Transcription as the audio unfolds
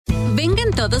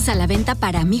Vengan todos a la venta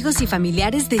para amigos y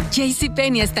familiares de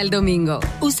JCPenney hasta el domingo.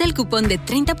 Usa el cupón de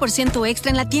 30%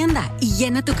 extra en la tienda y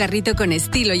llena tu carrito con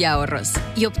estilo y ahorros.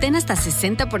 Y obtén hasta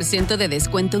 60% de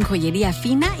descuento en joyería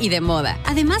fina y de moda.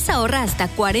 Además, ahorra hasta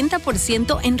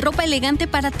 40% en ropa elegante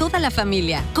para toda la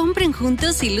familia. Compren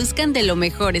juntos y luzcan de lo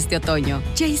mejor este otoño.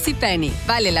 JCPenney,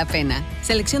 vale la pena.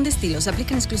 Selección de estilos,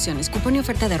 aplican exclusiones. Cupón y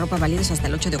oferta de ropa válidos hasta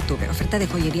el 8 de octubre. Oferta de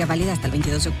joyería válida hasta el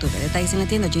 22 de octubre. Detalles en la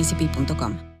tienda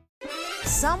jcp.com.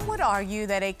 Some would argue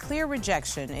that a clear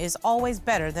rejection is always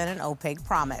better than an opaque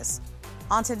promise.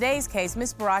 On today's case,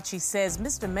 Ms. Bracci says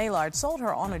Mr. Maillard sold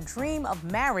her on a dream of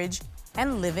marriage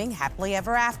and living happily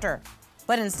ever after.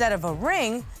 But instead of a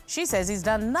ring, she says he's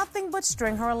done nothing but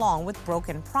string her along with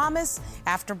broken promise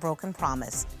after broken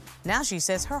promise. Now she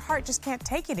says her heart just can't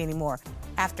take it anymore.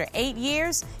 After 8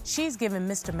 years, she's given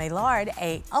Mr. Maillard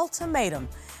an ultimatum.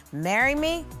 Marry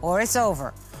me or it's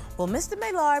over. Will Mr.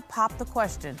 Maillard pop the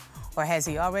question? Or has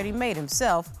he already made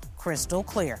himself crystal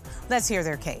clear? Let's hear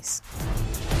their case.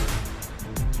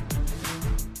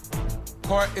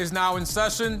 Court is now in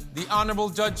session. The Honorable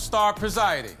Judge Starr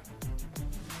presiding.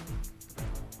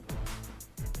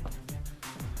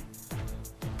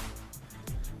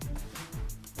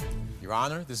 Your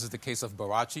Honor, this is the case of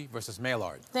Bracci versus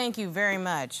Maillard. Thank you very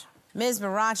much. Ms.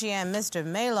 Bracci and Mr.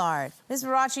 Maillard. Ms.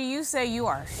 Bracci, you say you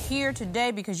are here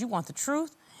today because you want the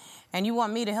truth and you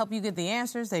want me to help you get the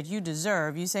answers that you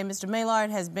deserve. You say Mr. Maillard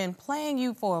has been playing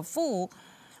you for a fool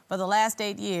for the last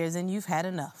 8 years, and you've had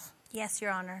enough. Yes,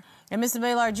 Your Honor. And Mr.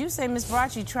 Maillard, you say Ms.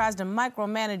 Bracci tries to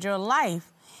micromanage your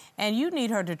life, and you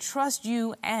need her to trust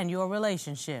you and your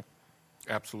relationship.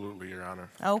 Absolutely, Your Honor.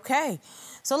 Okay.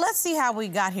 So let's see how we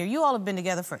got here. You all have been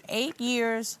together for 8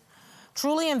 years,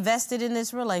 truly invested in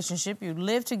this relationship. You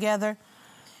live together,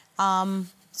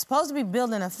 supposed to be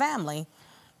building a family,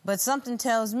 but something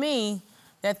tells me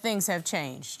that things have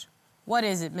changed. What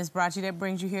is it, Ms. Bracci, that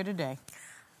brings you here today?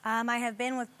 I have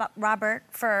been with Robert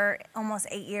for almost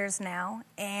 8 years now,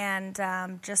 and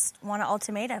just want an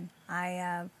ultimatum.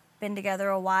 I've been together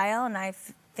a while, and I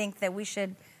think that we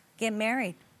should get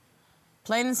married.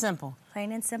 Plain and simple.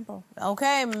 Plain and simple.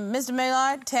 Okay, Mr.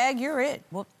 Maillard, tag, you're it.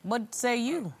 What say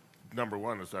you? Number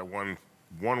one is that one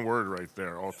word right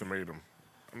there, ultimatum.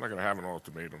 I'm not going to have an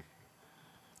ultimatum.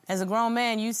 As a grown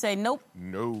man, you say nope.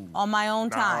 No. On my own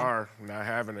time. Not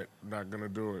having it. Not going to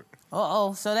do it.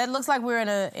 Uh-oh. So that looks like we're in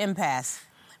an impasse.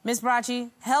 Ms.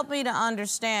 Bracci, help me to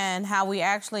understand how we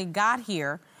actually got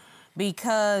here,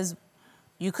 because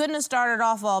you couldn't have started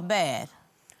off all bad.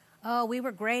 Oh, we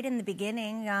were great in the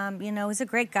beginning. He's a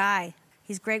great guy.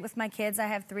 He's great with my kids. I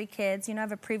have 3 kids. I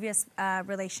have a previous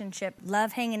relationship.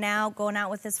 Love hanging out, going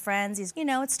out with his friends. It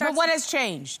starts. But what has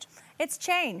changed? It's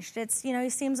changed. He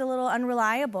seems a little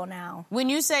unreliable now. When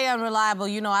you say unreliable,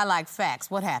 I like facts.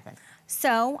 What happened?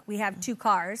 So we have 2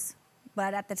 cars,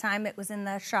 but at the time it was in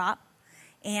the shop.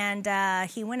 And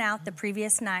he went out the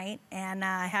previous night, and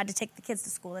I had to take the kids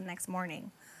to school the next morning.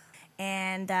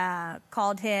 And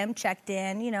called him, checked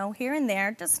in, here and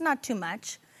there, just not too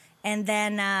much. And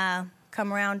then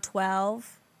come around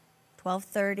 12,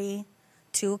 12:30,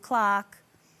 2 o'clock,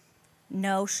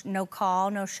 no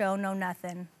call, no show, no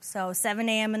nothing. So 7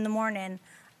 a.m. in the morning,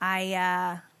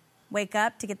 I wake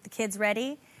up to get the kids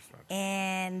ready,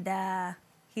 and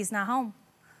he's not home.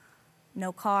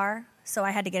 No car, so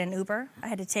I had to get an Uber. I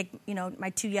had to take, my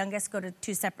 2 youngest go to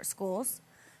 2 separate schools.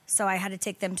 So I had to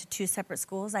take them to 2 separate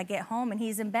schools. I get home, and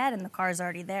he's in bed, and the car's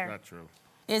already there. Not true.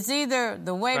 It's either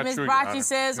the way Ms. Bracci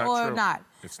says or true. not.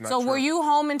 It's not so true. Were you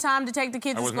home in time to take the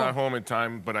kids to school? I was not home in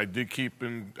time, but I did keep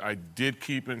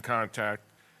in contact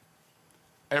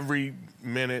every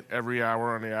minute, every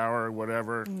hour on the hour,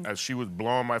 whatever, as she was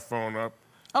blowing my phone up.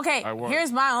 Okay,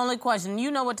 here's my only question.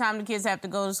 You know what time the kids have to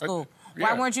go to school.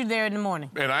 Yeah. Why weren't you there in the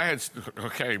morning? And I had,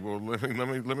 okay, well,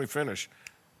 let me finish.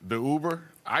 The Uber,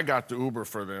 I got the Uber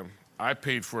for them. I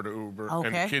paid for the Uber,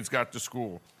 and the kids got to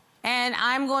school. And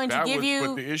I'm going to give you...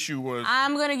 But the issue was...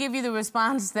 I'm going to give you the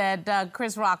response that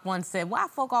Chris Rock once said. Why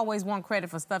folk always want credit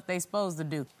for stuff they supposed to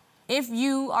do? If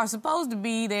you are supposed to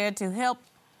be there to help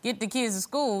get the kids to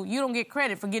school, you don't get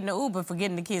credit for getting the Uber for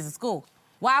getting the kids to school.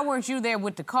 Why weren't you there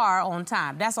with the car on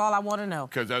time? That's all I want to know.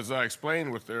 Because as I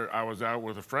explained with her, I was out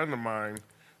with a friend of mine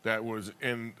that was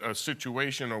in a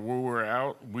situation where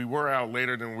we were out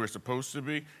later than we were supposed to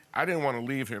be. I didn't want to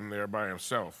leave him there by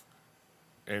himself,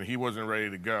 and he wasn't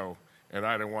ready to go, and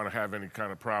I didn't want to have any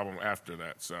kind of problem after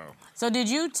that, so. So did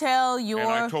you tell your... And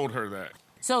I told her that.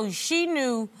 So she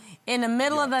knew in the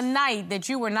middle of the night that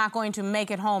you were not going to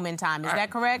make it home in time. Is that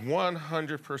correct?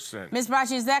 100%. Ms.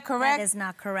 Bracci, is that correct? That is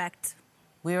not correct.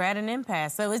 We're at an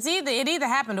impasse. So it either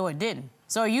happened or it didn't.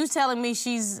 So are you telling me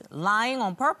she's lying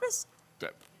on purpose?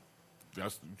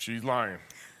 She's lying.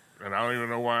 And I don't even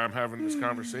know why I'm having this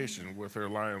conversation with her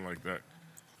lying like that.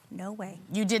 No way.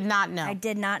 You did not know? I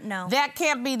did not know. That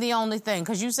can't be the only thing,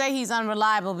 because you say he's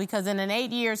unreliable, because in an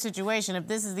 8-year situation, if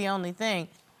this is the only thing,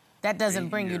 that doesn't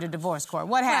bring you to divorce court.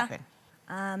 What happened?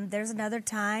 There's another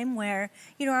time where,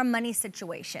 our money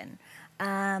situation,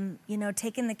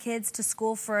 taking the kids to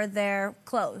school for their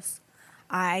clothes.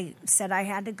 I said I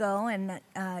had to go and,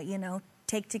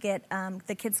 to get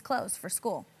the kids' clothes for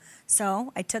school.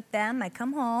 So I took them, I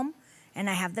come home, and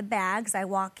I have the bags. I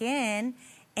walk in,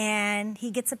 and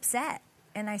he gets upset.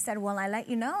 And I said, well, I let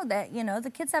you know that,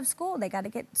 the kids have school. They got to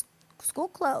get school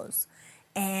clothes.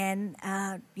 And,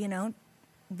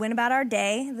 went about our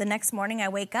day. The next morning I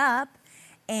wake up,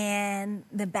 and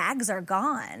the bags are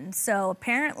gone. So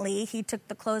apparently he took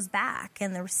the clothes back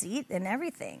and the receipt and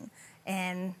everything.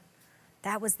 And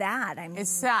that was that. I mean,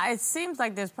 it seems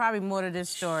like there's probably more to this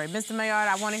story. Mr. Maillard,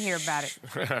 I want to hear about it.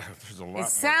 There's a lot. It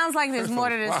sounds like there's more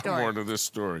to this story. More to this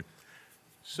story.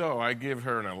 So I give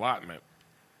her an allotment.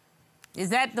 Is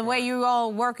that the way you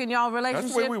all work in y'all relationship?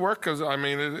 That's the way we work, because, I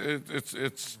mean,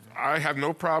 it's I have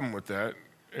no problem with that.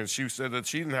 And she said that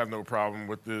she didn't have no problem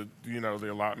with the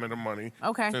allotment of money.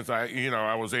 Okay. Since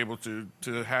I was able to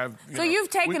have. So you've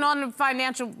taken on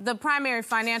the primary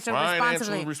financial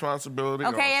responsibility.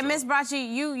 Okay, and Ms.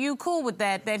 Bracci, you cool with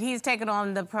that he's taken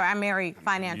on the primary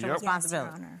financial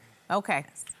responsibility? Yes, Your Honor. Okay.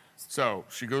 Yes. So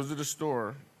she goes to the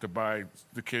store to buy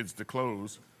the kids the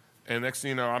clothes, and next thing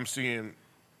you know, I'm seeing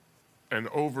an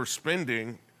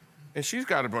overspending. And she's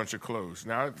got a bunch of clothes.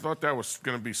 Now, I thought that was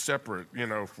going to be separate,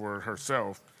 for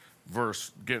herself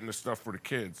versus getting the stuff for the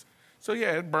kids. So,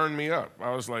 yeah, it burned me up.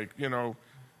 I was like, I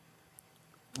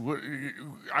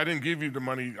didn't give you the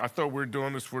money. I thought we were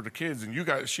doing this for the kids,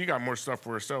 and she got more stuff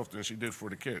for herself than she did for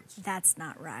the kids. That's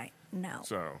not right. No.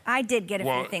 So I did get a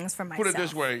few things for myself. Put it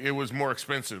this way, it was more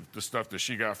expensive, the stuff that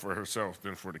she got for herself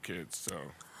than for the kids.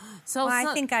 So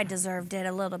I think I deserved it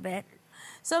a little bit.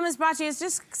 So, Ms. Bracci, it's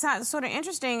just sort of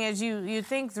interesting as you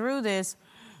think through this.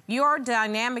 Your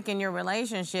dynamic in your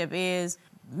relationship is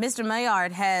Mr.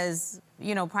 Maillard has,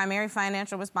 primary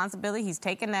financial responsibility. He's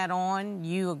taken that on.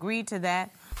 You agreed to that.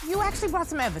 You actually brought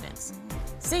some evidence.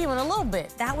 See you in a little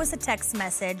bit. That was a text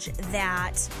message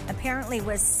that apparently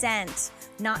was sent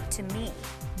not to me,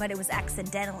 but it was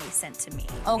accidentally sent to me.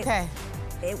 Okay.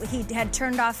 He had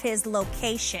turned off his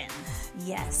location.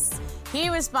 Yes. He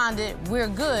responded, "We're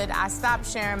good. I stopped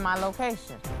sharing my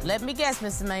location." Let me guess,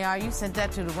 Mr. Maillard, you sent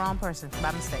that to the wrong person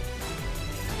by mistake.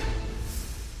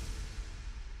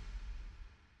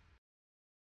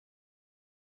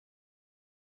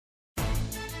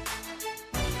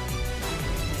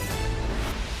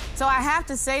 So I have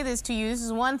to say this to you. This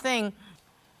is one thing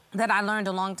that I learned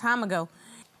a long time ago.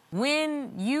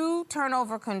 When you turn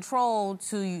over control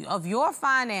of your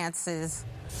finances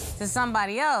to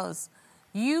somebody else,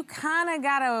 you kind of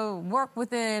got to work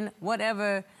within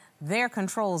whatever their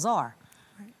controls are,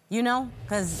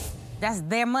 because that's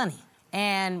their money.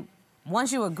 And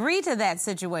once you agree to that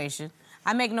situation,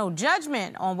 I make no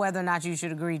judgment on whether or not you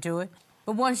should agree to it,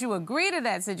 but once you agree to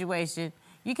that situation,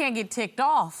 you can't get ticked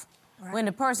off when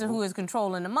the person who is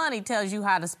controlling the money tells you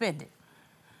how to spend it.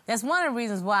 That's one of the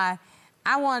reasons why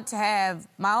I want to have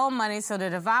my own money, so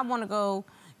that if I want to go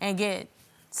and get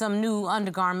some new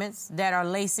undergarments that are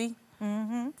lacy,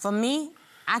 for me,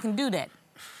 I can do that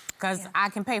because I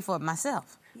can pay for it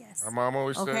myself. Yes. My mom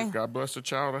always said, God bless the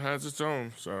child that has its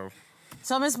own.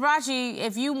 So, Ms. Bracci,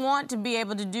 if you want to be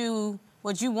able to do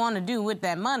what you want to do with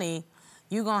that money,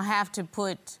 you're going to have to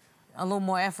put a little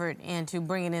more effort into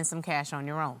bringing in some cash on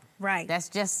your own. Right. That's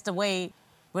just the way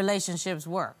relationships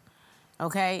work,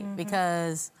 okay?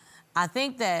 Because I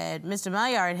think that Mr.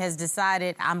 Maillard has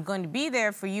decided, I'm going to be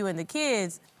there for you and the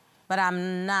kids, but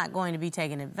I'm not going to be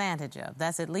taken advantage of.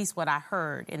 That's at least what I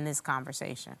heard in this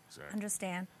conversation. Exactly.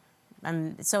 Understand.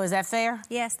 So is that fair?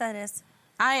 Yes, that is.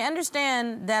 I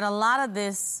understand that a lot of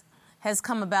this has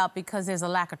come about because there's a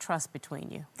lack of trust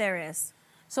between you. There is.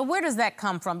 So where does that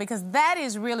come from? Because that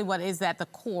is really what is at the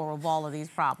core of all of these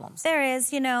problems. There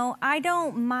is. I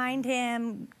don't mind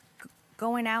him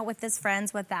going out with his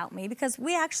friends without me, because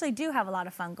we actually do have a lot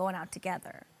of fun going out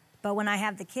together. But when I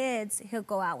have the kids, he'll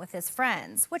go out with his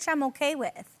friends, which I'm okay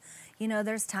with.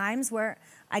 There's times where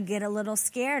I get a little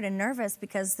scared and nervous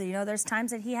because, there's times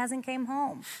that he hasn't came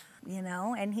home,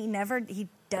 and he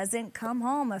doesn't come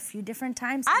home a few different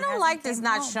times. I don't like this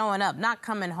not showing up, not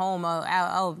coming home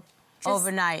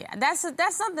overnight. That's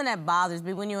something that bothers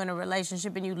me when you're in a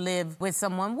relationship and you live with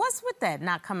someone. What's with that,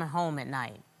 not coming home at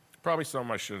night? Probably something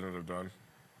I shouldn't have done.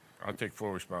 I'll take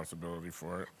full responsibility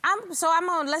for it.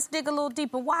 Let's dig a little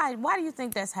deeper. Why do you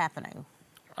think that's happening?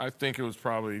 I think it was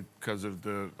probably because of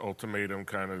the ultimatum,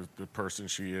 kind of the person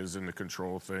she is and the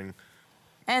control thing.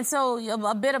 And so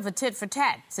a bit of a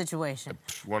tit-for-tat situation.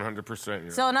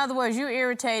 100%. So in other words, you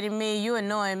irritating me, you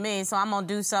annoying me, so I'm going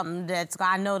to do something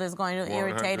I know that's going to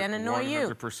irritate and annoy you.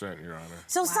 100%, Your Honor.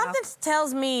 So something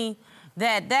tells me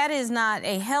that is not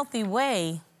a healthy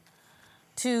way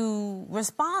to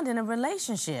respond in a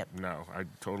relationship. No, I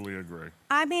totally agree.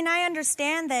 I mean, I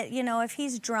understand that, if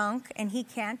he's drunk and he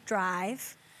can't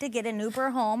drive, to get an Uber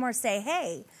home or say,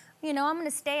 hey, I'm going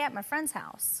to stay at my friend's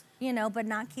house, but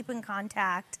not keep in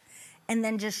contact and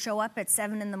then just show up at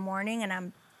 7 in the morning and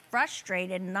I'm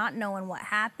frustrated, not knowing what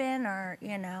happened or,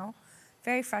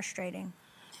 very frustrating.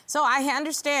 So I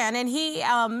understand, and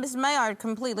Ms. Maillard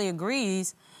completely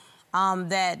agrees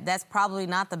that that's probably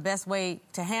not the best way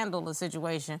to handle the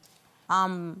situation.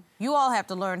 You all have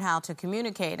to learn how to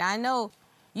communicate. I know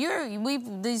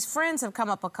these friends have come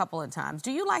up a couple of times.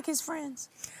 Do you like his friends?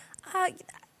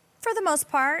 For the most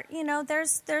part,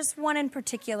 there's one in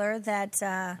particular that,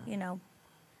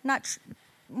 not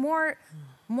more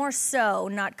so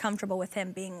not comfortable with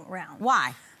him being around.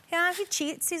 Why? Yeah, he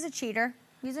cheats. He's a cheater.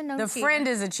 He's a known cheater. The friend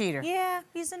is a cheater. Yeah,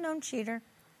 he's a known cheater.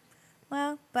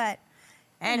 Well, but...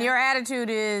 And your attitude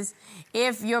is,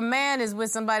 if your man is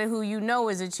with somebody who you know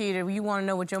is a cheater, you want to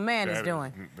know what your man is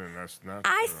doing. Then that's not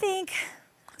I true. think...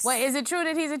 Wait, is it true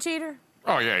that he's a cheater?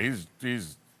 Oh, yeah, he's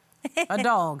a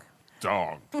dog.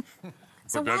 Dog. But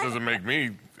So that why- doesn't make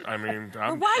me, I mean...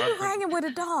 But why are you hanging with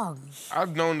a dog?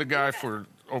 I've known the guy for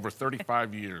over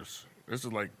 35 years. This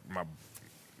is like my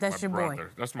That's your boy.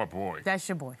 brother. That's my boy. That's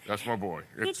your boy. That's my boy.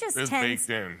 It's just tends- baked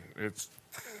in. It's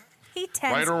He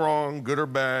tends... right or wrong, good or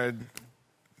bad,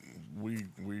 we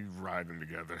riding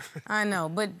together. I know,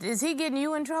 but is he getting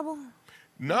you in trouble?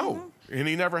 No, and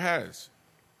he never has.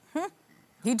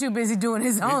 He too busy doing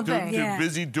his own thing. Yeah.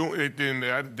 Busy doing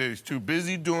it. He's too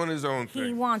busy doing his own thing.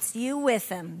 He wants you with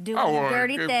him, doing well, the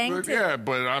dirty thing, too. Yeah,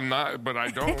 but I'm not. But I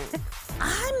don't.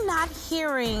 I'm not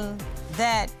hearing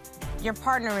that your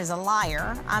partner is a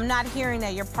liar. I'm not hearing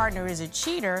that your partner is a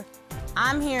cheater.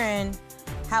 I'm hearing,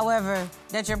 however,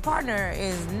 that your partner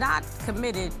is not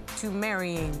committed to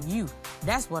marrying you.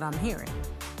 That's what I'm hearing.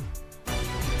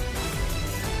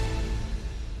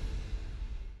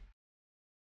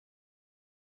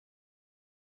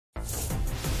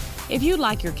 If you'd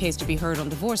like your case to be heard on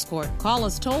Divorce Court, call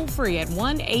us toll-free at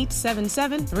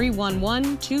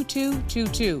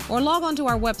 1-877-311-2222 or log on to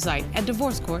our website at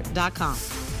divorcecourt.com.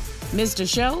 Missed a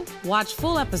show? Watch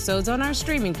full episodes on our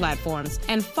streaming platforms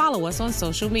and follow us on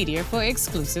social media for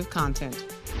exclusive content.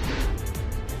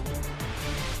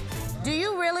 Do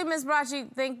you really, Ms.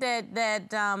 Bracci, think that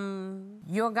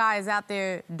your guy is out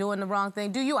there doing the wrong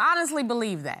thing? Do you honestly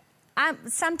believe that?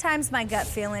 Sometimes my gut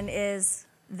feeling is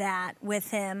that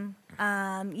with him,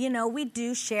 we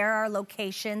do share our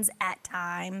locations at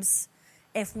times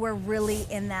if we're really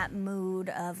in that mood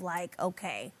of like,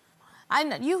 okay. I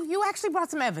know you actually brought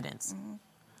some evidence. Mm-hmm.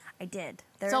 I did.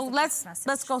 So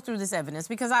let's go through this evidence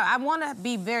because I want to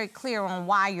be very clear on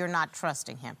why you're not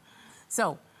trusting him.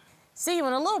 So, see you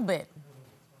in a little bit.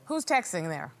 Who's texting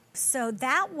there? So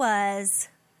that was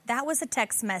a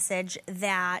text message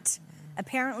that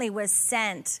apparently was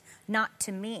sent not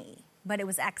to me, but it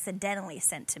was accidentally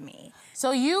sent to me.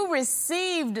 So you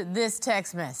received this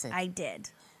text message? I did.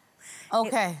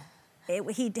 Okay.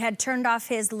 He had turned off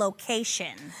his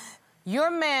location.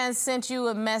 Your man sent you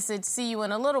a message, see you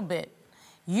in a little bit.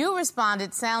 You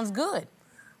responded, sounds good.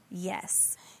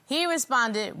 Yes. He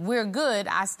responded, we're good.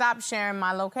 I stopped sharing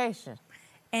my location.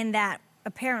 And that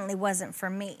apparently wasn't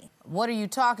for me. What are you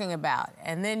talking about?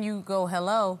 And then you go,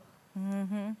 hello.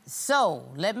 Mm-hmm. So,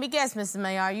 let me guess, Mr.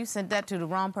 Maillard, you sent that to the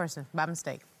wrong person by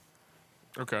mistake.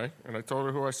 Okay, and I told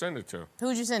her who I sent it to.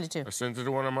 Who'd you send it to? I sent it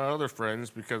to one of my other friends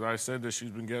because I said that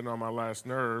she's been getting on my last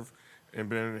nerve and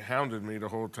been hounding me the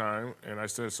whole time. And I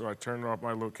said, so I turned off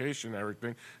my location and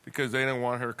everything because they didn't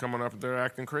want her coming up there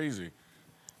acting crazy.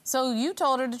 So you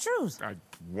told her the truth?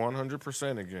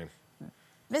 100% again.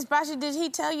 Ms. Bracci, did he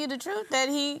tell you the truth? That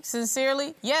he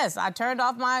sincerely, yes, I turned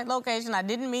off my location. I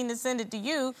didn't mean to send it to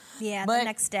you. Yeah, but the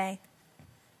next day.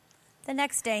 The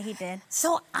next day he did.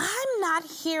 So I'm not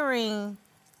hearing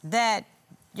that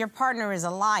your partner is a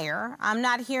liar. I'm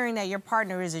not hearing that your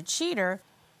partner is a cheater.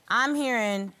 I'm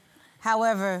hearing,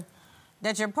 however,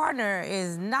 that your partner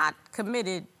is not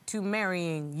committed to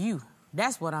marrying you.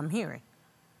 That's what I'm hearing.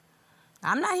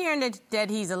 I'm not hearing that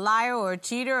he's a liar or a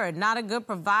cheater or not a good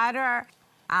provider.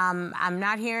 I'm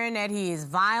not hearing that he is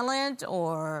violent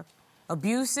or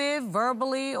abusive,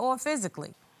 verbally or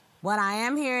physically. What I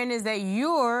am hearing is that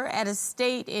you're at a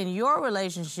state in your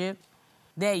relationship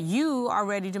that you are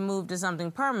ready to move to something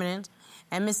permanent,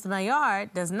 and Mr.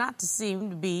 Maillard does not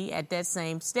seem to be at that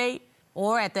same state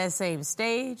or at that same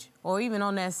stage or even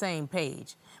on that same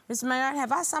page. Mr. Maillard,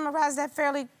 have I summarized that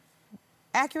fairly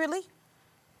accurately?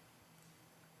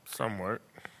 Somewhat.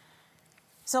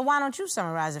 So why don't you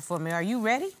summarize it for me? Are you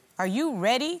ready? Are you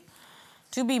ready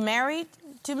to be married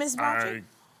to Miss Bracci? I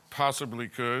possibly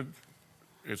could.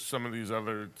 If some of these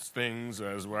other things,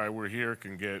 as why we're here,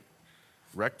 can get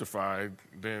rectified,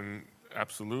 then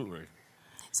absolutely.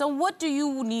 So what do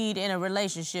you need in a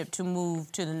relationship to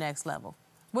move to the next level?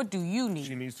 What do you need?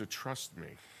 She needs to trust me.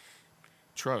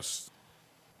 Trust,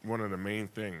 one of the main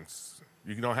things.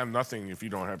 You don't have nothing if you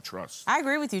don't have trust. I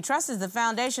agree with you. Trust is the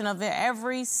foundation of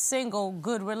every single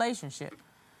good relationship.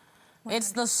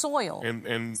 It's the soil. And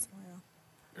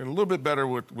a little bit better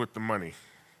with the money.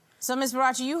 So, Ms.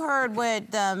 Bracci, you heard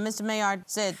what Mr. Maillard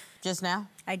said just now?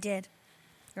 I did,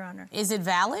 Your Honor. Is it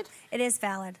valid? It is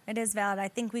valid. It is valid. I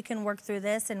think we can work through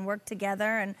this and work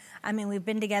together. And, I mean, we've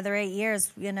been together 8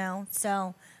 years, you know,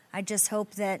 so I just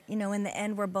hope that, you know, in the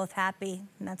end we're both happy,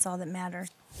 and that's all that matters.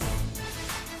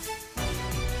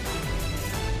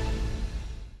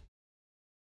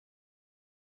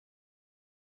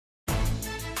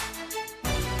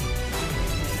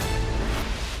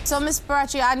 So, Ms.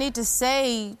 Bracci, I need to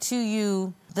say to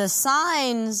you the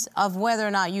signs of whether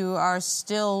or not you are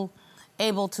still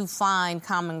able to find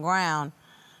common ground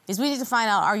is we need to find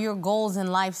out, are your goals in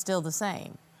life still the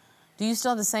same? Do you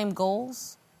still have the same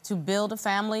goals to build a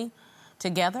family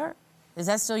together? Is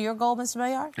that still your goal, Mr.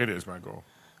 Maillard? It is my goal.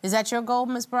 Is that your goal,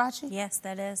 Ms. Bracci? Yes,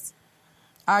 that is.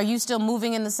 Are you still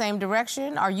moving in the same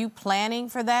direction? Are you planning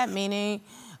for that? Meaning,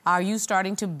 are you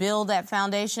starting to build that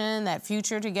foundation, that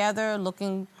future together,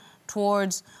 looking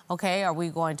towards, okay, are we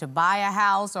going to buy a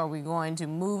house? Are we going to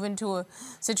move into a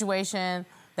situation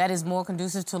that is more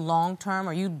conducive to long-term?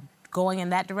 Are you going in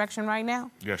that direction right now?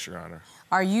 Yes, Your Honor.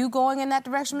 Are you going in that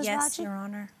direction, Ms. Bracci? Yes, Your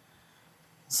Honor.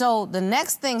 So the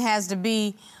next thing has to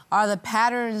be, are the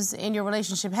patterns in your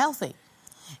relationship healthy?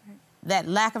 That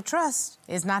lack of trust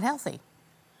is not healthy.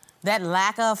 That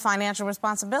lack of financial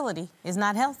responsibility is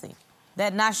not healthy.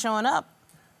 That not showing up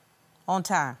on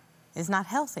time is not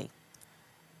healthy.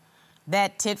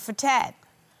 That tit for tat,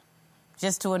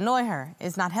 just to annoy her,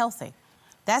 is not healthy.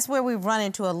 That's where we run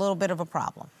into a little bit of a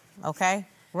problem, okay?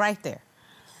 Right there.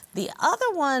 The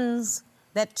other ones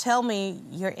that tell me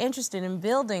you're interested in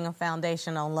building a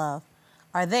foundation on love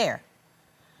are there.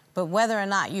 But whether or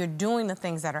not you're doing the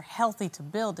things that are healthy to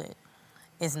build it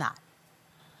is not.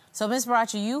 So, Ms.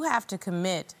 Bracci, you have to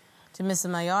commit to Mr.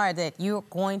 Maillard that you're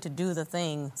going to do the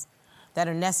things that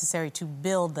are necessary to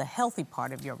build the healthy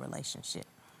part of your relationship.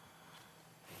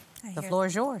 The floor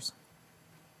is yours.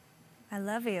 I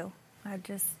love you.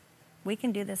 We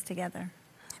can do this together.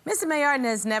 Mr. Maillard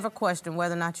has never questioned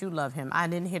whether or not you love him. I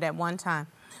didn't hear that one time.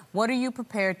 What are you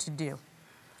prepared to do?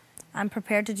 I'm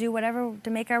prepared to do whatever to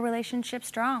make our relationship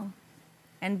strong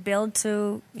and build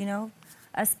to, you know,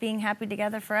 us being happy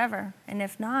together forever. And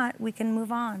if not, we can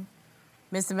move on.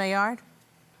 Mr. Maillard?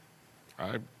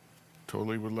 I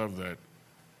totally would love that.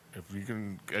 If you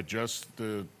can adjust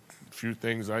the few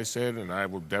things I said, and I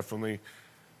will definitely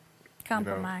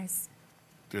compromise.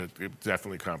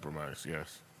 Definitely compromise,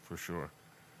 yes, for sure.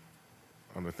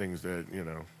 On the things that, you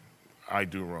know, I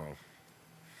do wrong.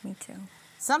 Me too.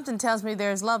 Something tells me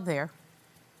there's love there.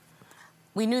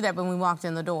 We knew that when we walked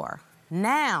in the door.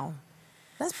 Now,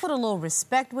 let's put a little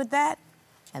respect with that,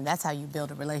 and that's how you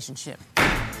build a relationship.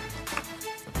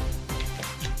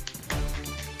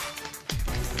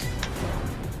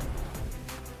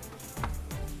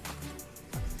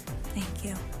 Thank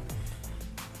you.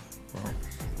 Well,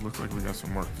 looks like we got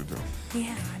some work to do.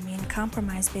 Yeah, I mean,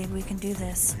 compromise, babe. We can do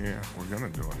this. Yeah, we're gonna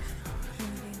do it.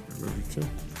 I love you too.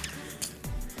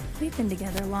 We've been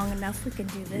together long enough. We can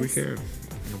do this. We can,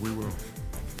 and we will.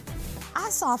 I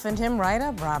softened him right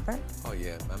up, Robert. Oh,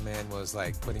 yeah. My man was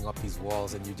like putting up these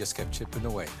walls, and you just kept chipping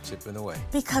away.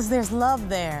 Because there's love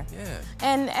there. Yeah.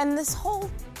 And this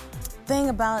whole thing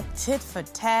about tit for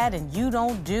tat and you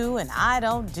don't do and I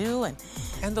don't do and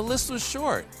the list was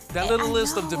short. That little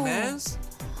list of demands.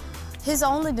 His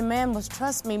only demand was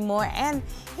trust me more. And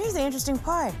here's the interesting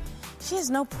part. She has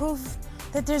no proof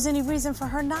that there's any reason for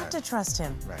her not to trust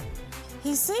him. Right.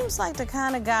 He seems like the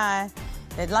kind of guy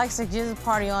that likes to get his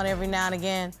party on every now and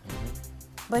again,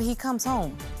 but he comes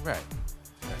home. Right.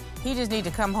 He just needs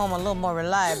to come home a little more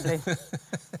reliably.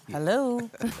 Hello?